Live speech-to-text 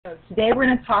So today we're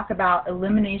going to talk about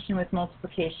elimination with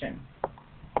multiplication.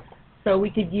 So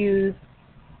we could use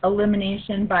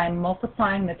elimination by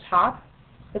multiplying the top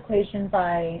equation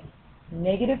by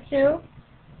 -2.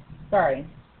 Sorry.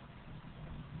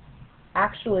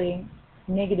 Actually,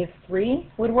 -3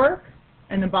 would work.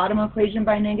 And the bottom equation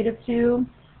by -2.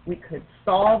 We could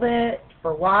solve it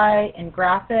for y and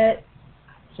graph it.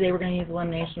 Today we're going to use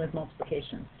elimination with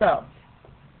multiplication. So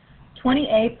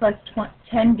 20a plus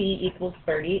 10b equals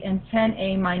 30, and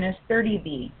 10a minus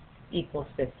 30b equals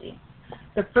 50.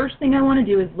 The first thing I want to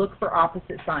do is look for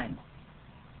opposite signs.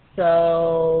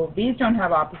 So these don't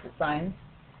have opposite signs.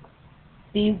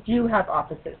 These do have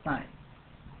opposite signs.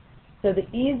 So the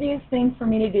easiest thing for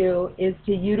me to do is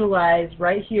to utilize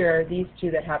right here these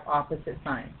two that have opposite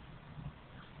signs.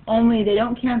 Only they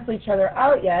don't cancel each other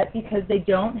out yet because they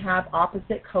don't have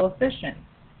opposite coefficients.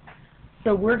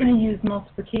 So we're going to use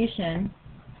multiplication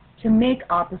to make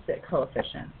opposite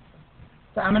coefficients.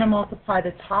 So I'm going to multiply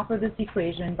the top of this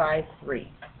equation by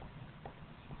 3.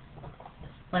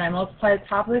 When I multiply the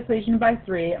top of the equation by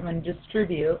 3, I'm going to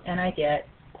distribute, and I get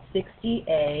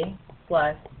 60a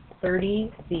plus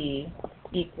 30b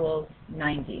equals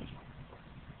 90.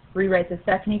 Rewrite the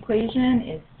second equation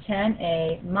is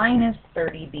 10a minus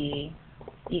 30b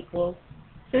equals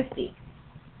 50.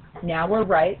 Now we're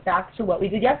right back to what we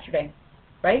did yesterday.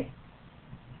 Right?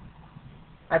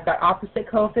 I've got opposite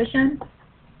coefficients,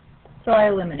 so I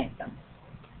eliminate them.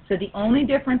 So the only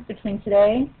difference between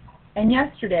today and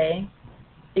yesterday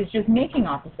is just making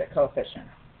opposite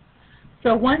coefficients.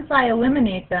 So once I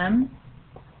eliminate them,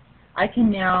 I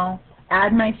can now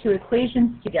add my two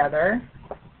equations together,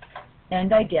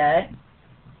 and I get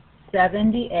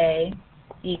 70a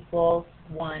equals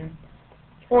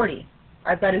 140.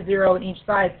 I've got a 0 on each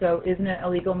side, so isn't it a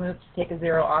legal move to take a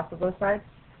 0 off of both sides?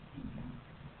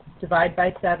 Divide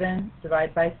by 7,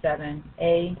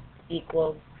 a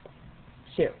equals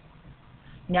 2.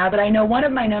 Now that I know one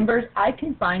of my numbers, I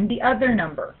can find the other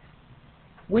number.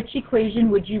 Which equation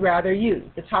would you rather use,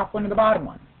 the top one or the bottom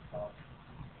one?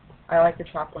 I like the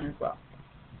top one as well.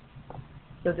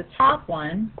 So the top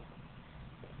one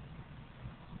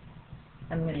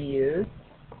I'm going to use,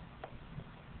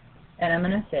 and I'm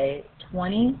going to say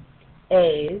 20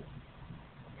 A's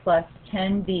plus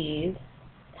 10 B's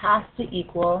has to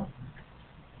equal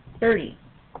 30.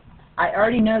 I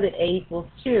already know that A equals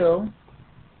 2,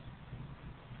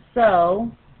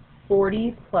 so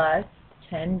 40 plus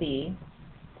 10B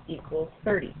equals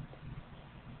 30.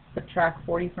 Subtract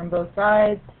 40 from both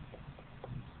sides,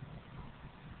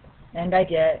 and I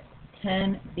get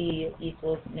 10B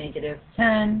equals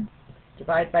 -10.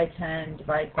 Divide by 10,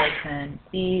 divide by 10,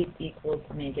 B equals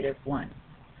 -1.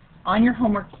 On your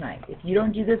homework tonight, if you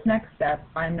don't do this next step,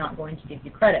 I'm not going to give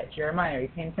you credit. Jeremiah, are you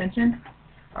paying attention?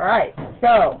 All right,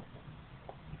 so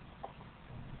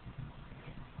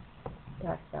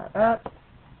back that up.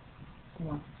 I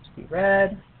want this to be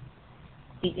red.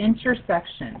 The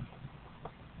intersection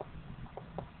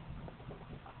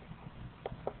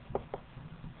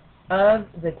of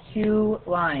the two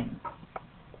lines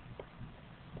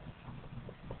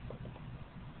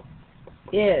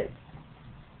is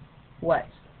what?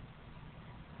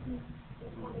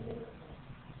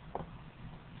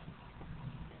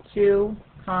 2,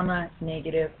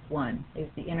 -1 is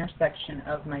the intersection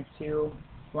of my two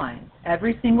lines.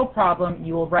 Every single problem,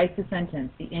 you will write the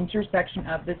sentence, the intersection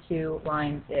of the two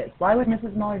lines is. Why would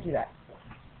Mrs. Muller do that?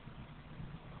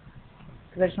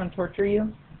 Because I just want to torture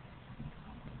you?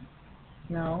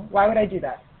 No. Why would I do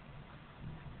that?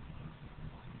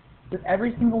 With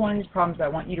every single one of these problems, I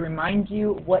want you to remind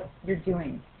you what you're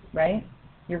doing, right?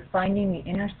 You're finding the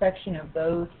intersection of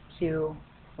those two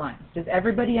lines. Does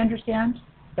everybody understand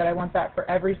that I want that for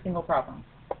every single problem?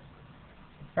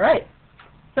 All right.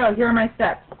 So here are my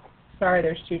steps. Sorry,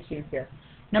 there's two twos here.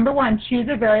 Number 1, choose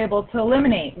a variable to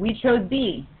eliminate. We chose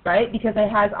B, right, because it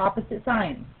has opposite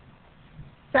signs.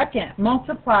 Second,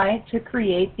 multiply to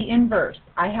create the inverse.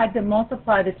 I had to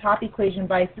multiply the top equation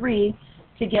by 3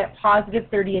 to get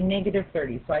 +30 and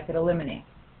 -30, so I could eliminate.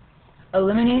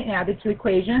 Eliminate and add the two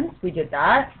equations. We did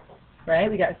that, right?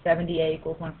 We got 70a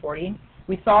equals 140.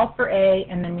 We solved for a,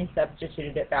 and then we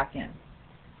substituted it back in.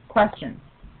 Questions?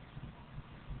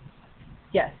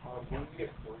 Yes?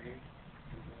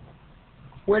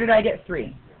 Where did I get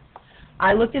 3?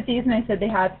 I looked at these and I said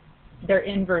they're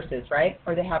inverses, right?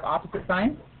 Or they have opposite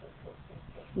signs.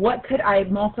 What could I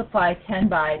multiply 10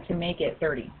 by to make it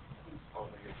 30?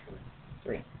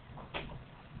 3.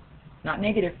 Not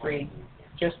 -3,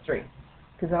 just 3.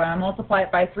 Because when I multiply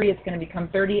it by 3, it's going to become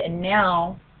 30, and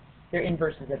now they're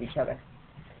inverses of each other.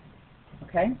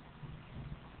 Okay?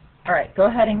 All right, go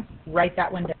ahead and write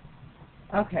that one down.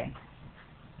 Okay,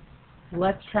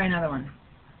 let's try another one.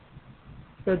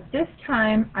 So this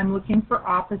time I'm looking for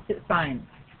opposite signs.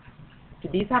 Do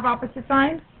these have opposite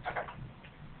signs?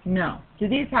 No. Do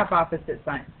these have opposite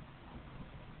signs?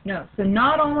 No. So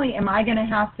not only am I going to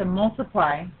have to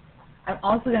multiply, I'm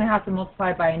also going to have to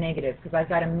multiply by a negative because I've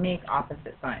got to make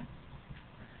opposite signs.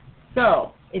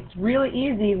 So it's really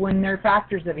easy when they're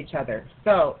factors of each other.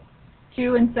 So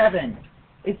 2 and 7.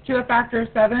 Is 2 a factor of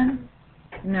 7?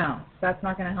 No. That's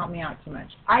not going to help me out too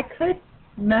much. I could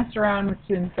mess around with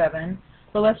 2 and 7,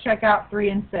 but let's check out 3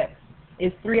 and 6.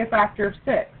 Is 3 a factor of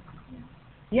 6?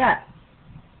 Yes.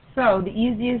 So the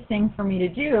easiest thing for me to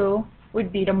do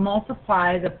would be to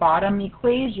multiply the bottom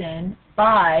equation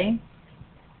by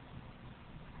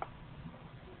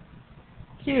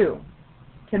 2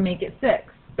 to make it 6.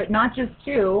 But not just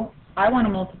 2, I want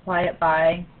to multiply it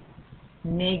by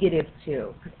negative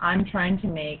 2 because I'm trying to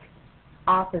make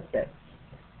opposite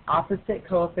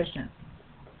coefficients.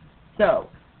 So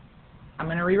I'm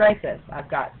going to rewrite this. I've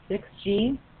got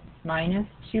 6g minus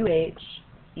 2h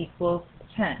equals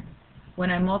 10. When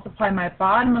I multiply my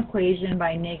bottom equation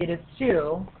by negative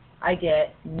 2, I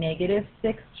get negative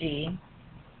 6g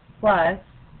plus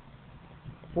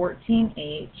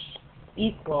 14h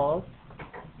equals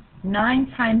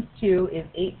 9 times 2 is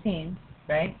 18,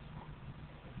 right?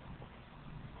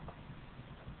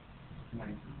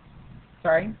 19.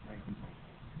 Sorry?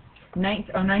 9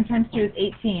 times 2 is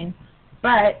 18,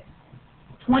 but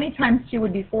 20 times 2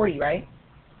 would be 40, right?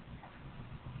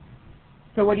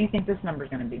 So what do you think this number is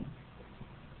going to be?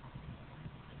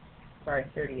 Sorry,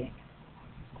 38.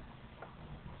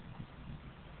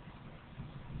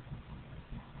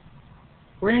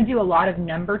 We're going to do a lot of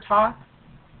number talk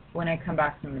when I come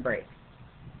back from the break.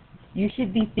 You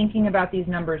should be thinking about these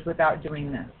numbers without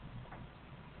doing this.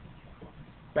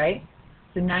 Right?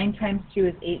 So 9 times 2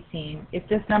 is 18. If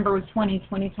this number was 20,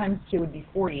 20 times 2 would be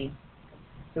 40.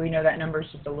 So we know that number is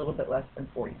just a little bit less than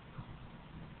 40.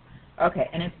 Okay,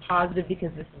 and it's positive because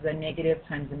this is a negative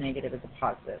times a negative is a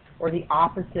positive. Or the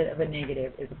opposite of a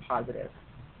negative is a positive.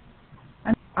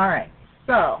 All right,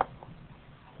 so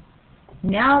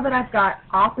now that I've got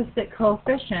opposite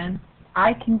coefficients,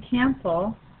 I can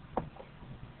cancel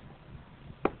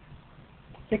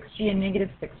 6g and negative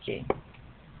 6g.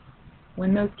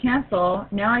 When those cancel,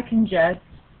 now I can just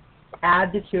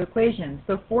add the two equations.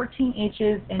 So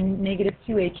 14h's and negative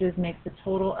 2h's makes a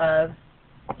total of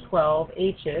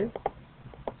 12h's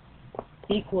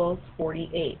equals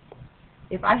 48.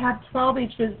 If I have 12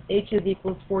 h's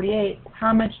equals 48,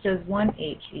 how much does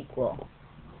 1h equal?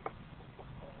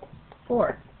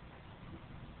 4.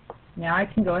 Now I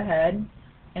can go ahead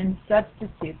and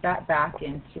substitute that back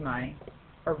into my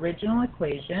original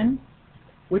equation.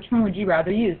 Which one would you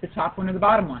rather use, the top one or the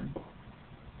bottom one?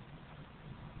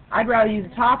 I'd rather use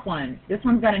the top one. This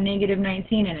one's got a negative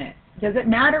 19 in it. Does it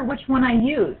matter which one I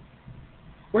use?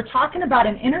 We're talking about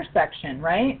an intersection,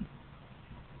 right?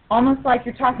 Almost like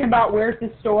you're talking about where's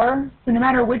the store. So no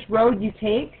matter which road you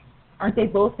take, aren't they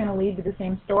both going to lead to the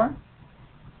same store?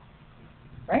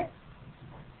 Right?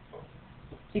 So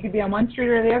you could be on one street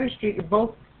or the other street. You're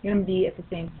both going to be at the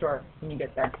same store when you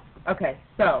get there. Okay,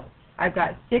 so I've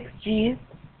got 6g's.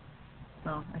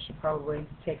 Oh, I should probably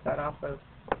take that off of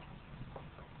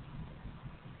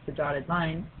the dotted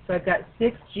line. So I've got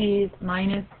 6g's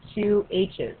minus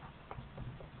 2h's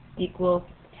equals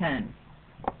 10.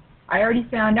 I already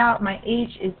found out my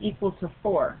h is equal to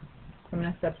 4. So I'm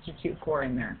going to substitute 4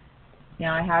 in there.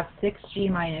 Now I have 6g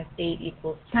minus 8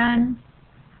 equals 10.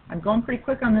 I'm going pretty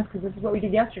quick on this because this is what we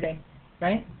did yesterday,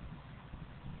 right?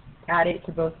 Add 8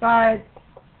 to both sides.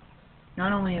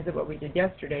 Not only is it what we did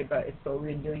yesterday, but it's what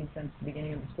we've been doing since the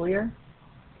beginning of the school year.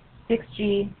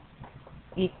 6g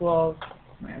equals,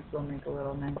 might as well make a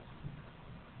little nice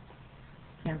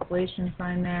cancellation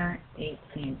sign there,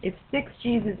 18. If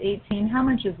 6g's is 18, how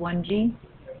much is 1g?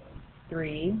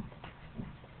 3.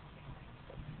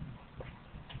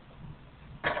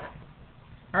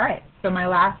 All right, so my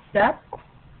last step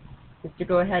is to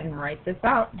go ahead and write this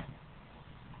out.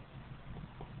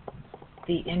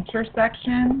 The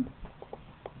intersection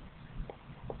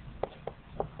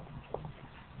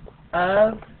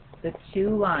of the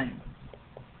two lines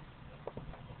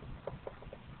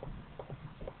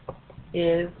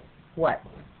is what?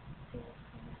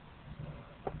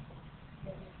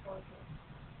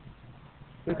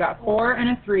 We've got 4 and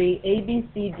a 3. A, B,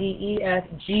 C, D, E, F,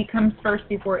 G comes first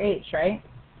before H, right?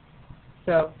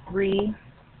 So 3,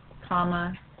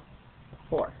 comma,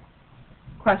 4.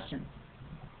 Questions?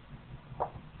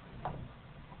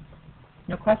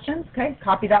 No questions? Okay,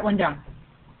 copy that one down.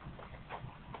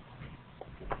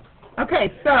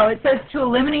 Okay, so it says to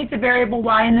eliminate the variable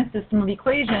y in the system of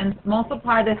equations,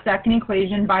 multiply the second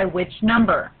equation by which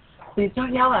number? Please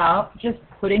don't yell out. Just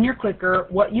put in your clicker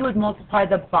what you would multiply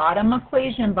the bottom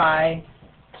equation by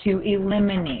to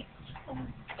eliminate.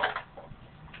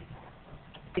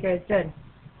 You guys did.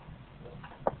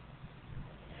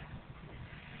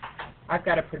 I've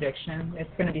got a prediction. It's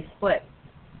going to be split.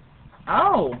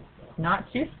 Oh,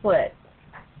 not too split.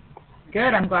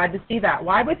 Good, I'm glad to see that.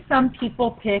 Why would some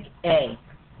people pick A?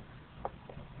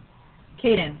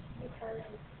 Kaden?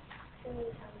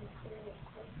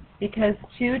 Because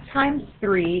 2 times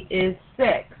 3 is 6.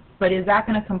 But is that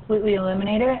going to completely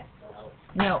eliminate it?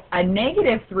 No, a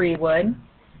negative 3 would,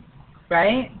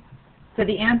 right? So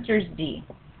the answer is D.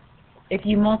 If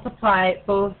you multiply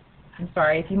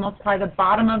if you multiply the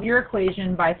bottom of your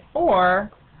equation by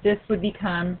 4, this would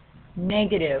become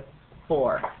negative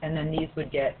 4, and then these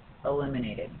would get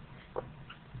eliminated.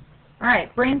 All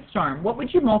right, brainstorm. What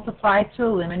would you multiply to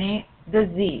eliminate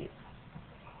the z's?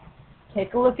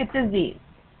 Take a look at the z's.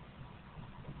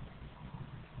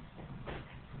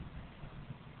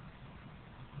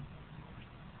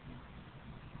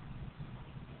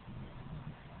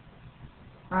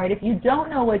 All right, if you don't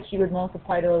know what you would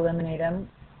multiply to eliminate them,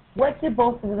 what do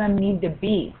both of them need to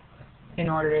be in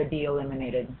order to be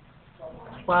eliminated?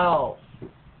 12,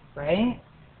 right?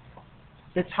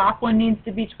 The top one needs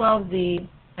to be 12z,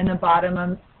 and the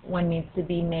bottom one needs to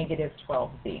be negative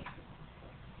 12z.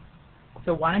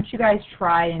 So why don't you guys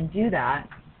try and do that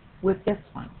with this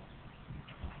one?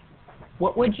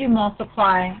 What would you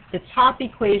multiply the top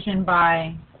equation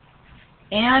by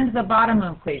and the bottom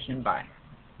equation by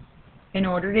in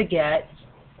order to get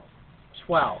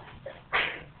 12?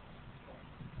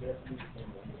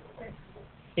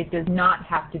 It does not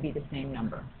have to be the same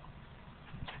number.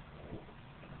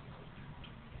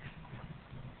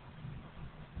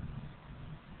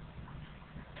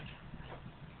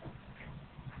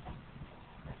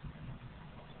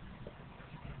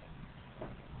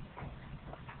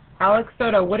 Alex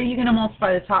Soto, what are you going to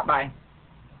multiply the top by?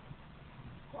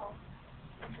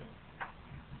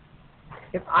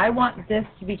 If I want this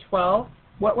to be 12,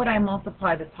 what would I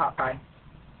multiply the top by?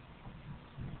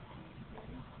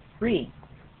 3.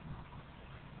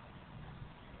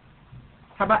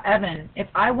 How about Evan? If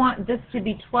I want this to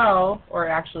be 12, or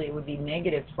actually it would be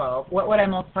negative 12, what would I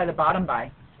multiply the bottom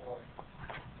by?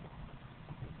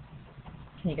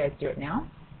 Can you guys do it now?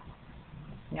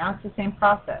 Now it's the same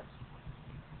process.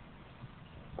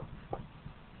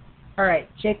 All right,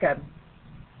 Jacob,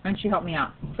 why don't you help me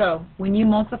out? So when you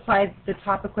multiplied the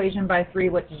top equation by 3,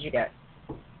 what did you get?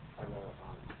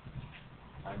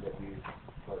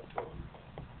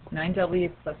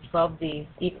 9w plus 12z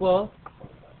equals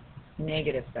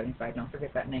negative 75. Don't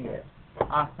forget that negative.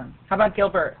 Awesome. How about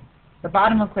Gilbert? The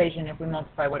bottom equation, if we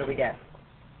multiply, what do we get?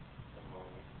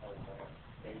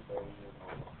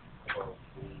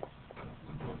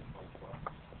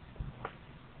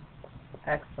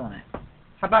 Excellent.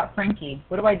 How about Frankie?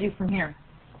 What do I do from here?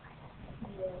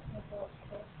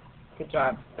 Good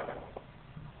job.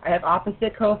 I have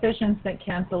opposite coefficients that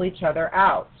cancel each other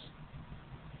out.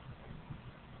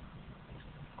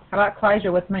 How about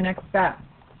Clyja? What's my next step?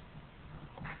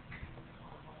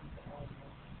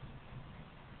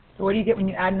 So what do you get when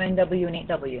you add 9w and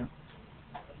 8w?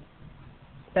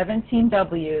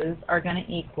 17w's are going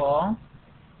to equal,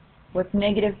 what's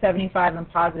negative 75 and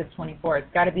positive 24?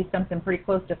 It's got to be something pretty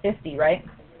close to 50, right?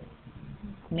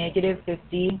 Negative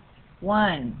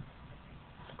 51.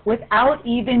 Without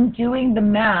even doing the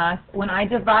math, when I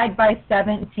divide by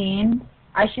 17,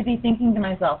 I should be thinking to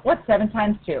myself, what's 7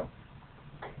 times 2?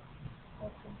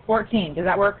 14. Does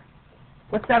that work?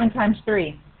 What's 7 times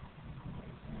 3?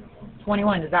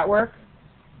 21. Does that work?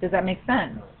 Does that make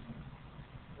sense?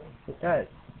 It does.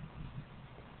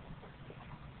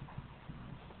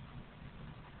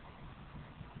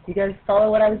 You guys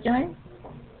follow what I was doing?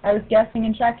 I was guessing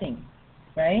and checking,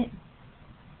 right?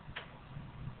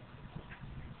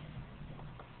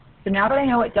 So now that I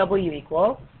know what W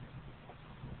equals,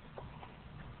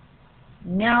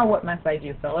 now what must I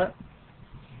do, Philip?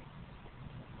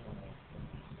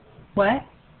 What?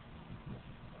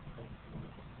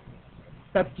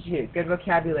 Substitute. Good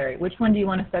vocabulary. Which one do you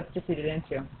want to substitute it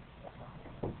into?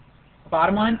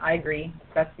 Bottom one? I agree.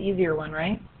 That's the easier one,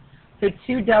 right? So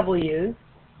 2W's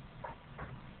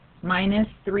minus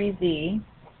 3Z,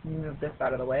 let me move this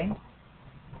out of the way,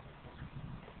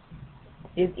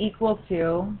 is equal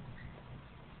to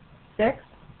 6.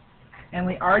 And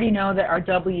we already know that our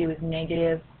W is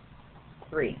negative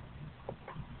 3.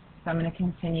 So I'm going to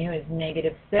continue as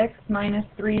negative 6 minus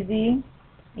 3Z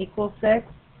equals 6.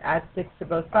 Add 6 to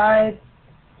both sides.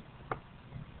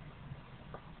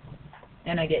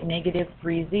 and I get negative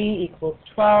 3z equals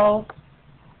 12.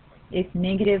 If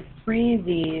negative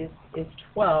 3z is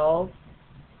 12,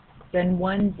 then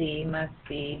 1z must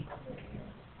be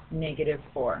negative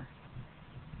 4.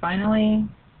 Finally,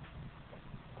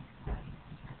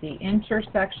 the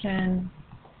intersection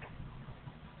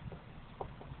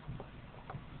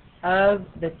of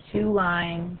the two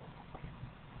lines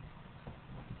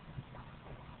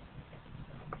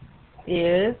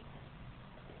is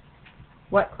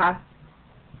what, class?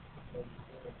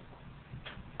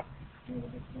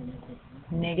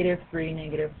 Negative 3,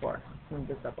 negative 4. Move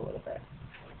this up a little bit.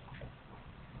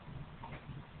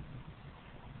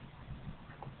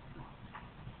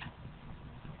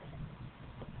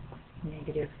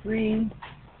 Negative 3,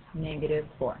 negative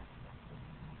 4.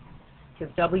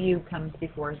 Because W comes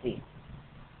before Z.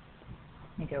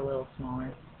 Make it a little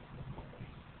smaller.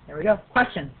 There we go.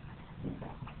 Question.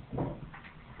 Do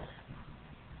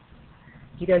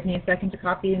you guys need a second to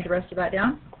copy the rest of that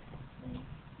down?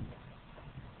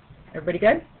 Everybody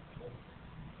good?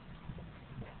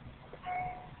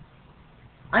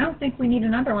 I don't think we need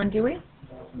another one, do we?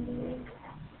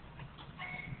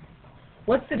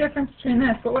 What's the difference between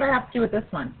this? What would I have to do with this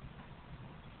one?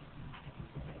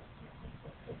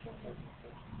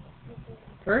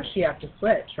 First you have to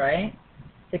switch, right?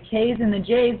 The K's and the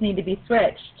J's need to be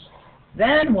switched.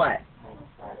 Then what?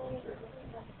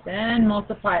 Then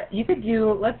multiply. You could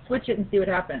do, let's switch it and see what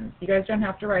happens. You guys don't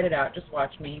have to write it out, just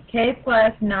watch me. K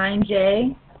plus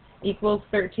 9J equals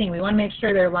 13. We want to make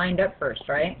sure they're lined up first,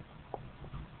 right?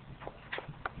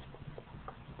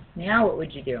 Now what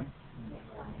would you do?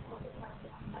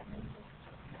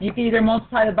 You can either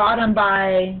multiply the bottom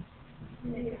by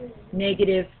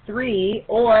negative 3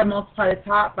 or multiply the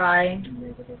top by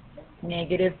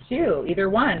negative 2. Either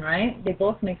one, right? They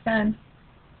both make sense.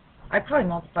 I'd probably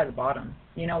multiply the bottom.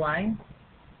 You know why?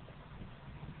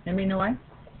 Anybody know why?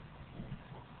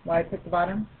 Why I picked the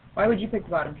bottom? Why would you pick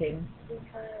the bottom, Caden? Because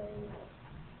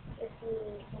if you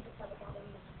multiply the bottom,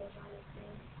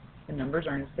 The numbers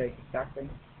aren't as big, exactly.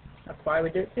 That's why I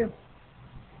would do it too.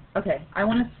 Okay, I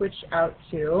want to switch out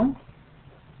to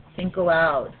think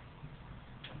aloud.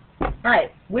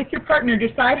 Alright, with your partner,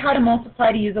 decide how to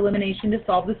multiply to use elimination to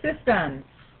solve the system.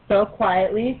 So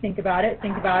quietly, think about it,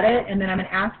 and then I'm going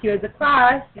to ask you as a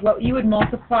class what you would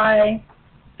multiply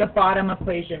the bottom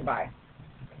equation by.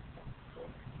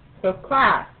 So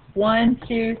class, 1,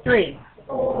 2, 3.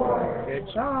 4.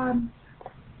 Good job.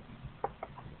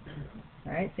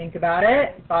 Alright, think about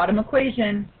it. Bottom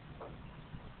equation.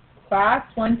 Class,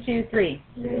 1, 2, 3.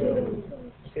 2.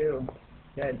 2.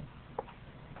 Good.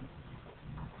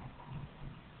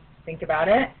 Think about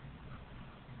it.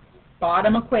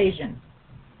 Bottom equation.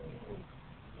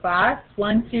 Class,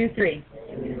 1, 2, 3.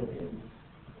 2.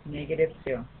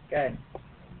 -2. Good.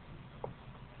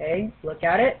 Okay, look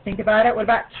at it. Think about it. What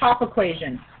about top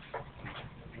equation?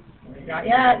 Not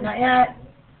yet, not yet.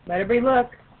 Let everybody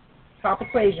look. Top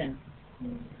equation.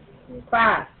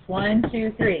 Class, 1,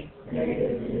 2, 3.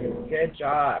 Good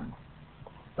job.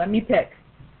 Let me pick.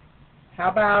 How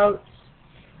about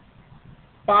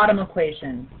bottom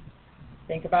equation?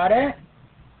 Think about it.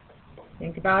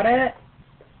 Think about it.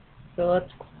 So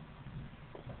let's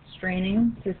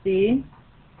straining to see.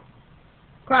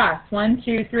 Class, 1,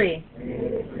 2, 3.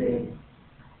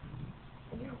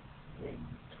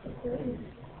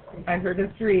 I heard a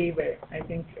 3, but I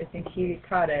think he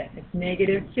caught it. It's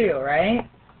 -2, right?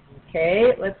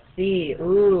 Okay, let's see.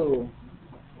 Ooh.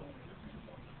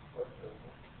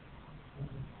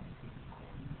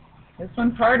 This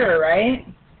one's harder, right?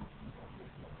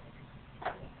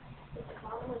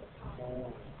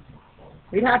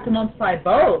 We'd have to multiply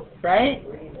both, right?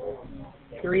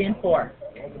 3 and 4.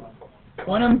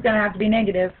 One of them's going to have to be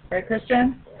negative, right,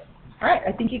 Christian? All right,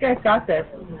 I think you guys got this.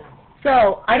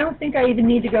 So I don't think I even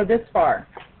need to go this far.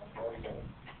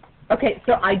 Okay,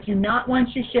 so I do not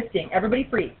want you shifting. Everybody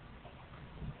freeze.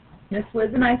 Miss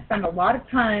Liz and I spend a lot of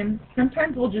time,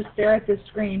 sometimes we'll just stare at this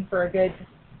screen for a good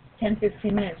 10,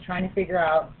 15 minutes trying to figure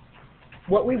out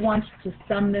what we want to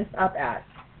sum this up at.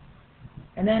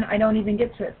 And then I don't even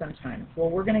get to it sometimes. Well,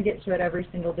 we're going to get to it every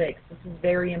single day because this is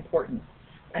very important.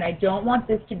 And I don't want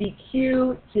this to be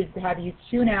cue to have you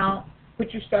tune out,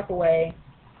 put your stuff away,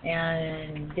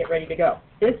 and get ready to go.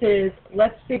 This is,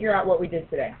 let's figure out what we did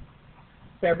today.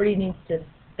 So everybody needs to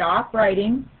stop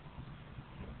writing.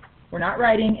 We're not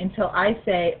writing until I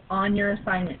say on your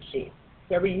assignment sheet.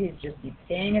 So everybody needs to just be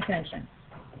paying attention.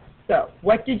 So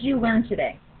what did you learn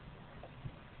today?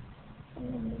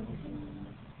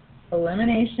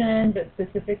 Elimination, but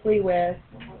specifically with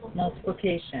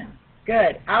multiplication.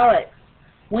 Good. Alex,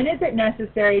 when is it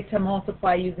necessary to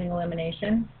multiply using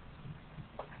elimination?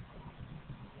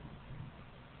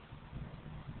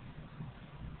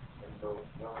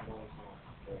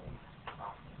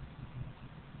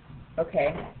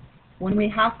 Okay. When we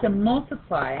have to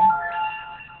multiply,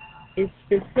 is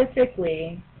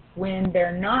specifically when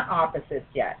they're not opposites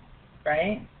yet,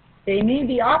 right? They may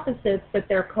be opposites, but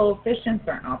their coefficients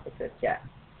aren't opposites yet.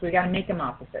 So we got to make them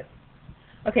opposites.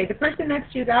 Okay, the person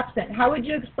next to you is absent. How would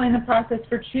you explain the process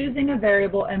for choosing a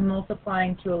variable and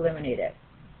multiplying to eliminate it?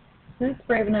 Who's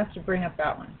brave enough to bring up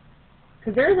that one?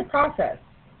 Because there is a process.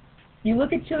 You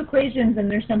look at two equations and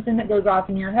there's something that goes off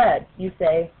in your head. You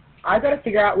say, I've got to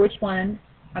figure out which one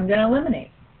I'm going to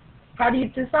eliminate. How do you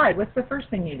decide? What's the first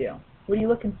thing you do? What are you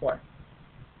looking for?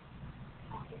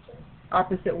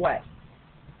 Opposite what?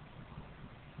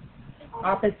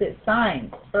 Opposite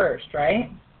signs first,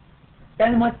 right?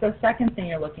 Then what's the second thing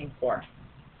you're looking for?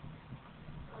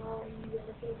 You're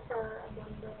looking for a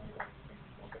number that you can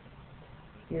multiply.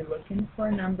 You're looking for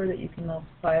a number that you can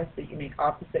multiply so that you make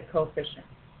opposite coefficients,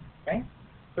 okay?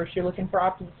 First you're looking for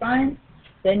opposite signs,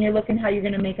 then you're looking how you're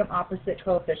going to make them opposite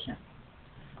coefficients.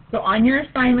 So on your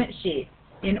assignment sheet,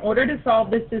 in order to solve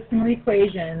this system of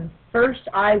equations, first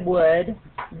I would,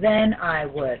 then I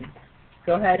would.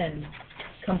 Go ahead and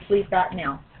complete that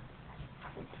now.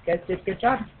 You guys did a good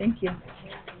job. Thank you.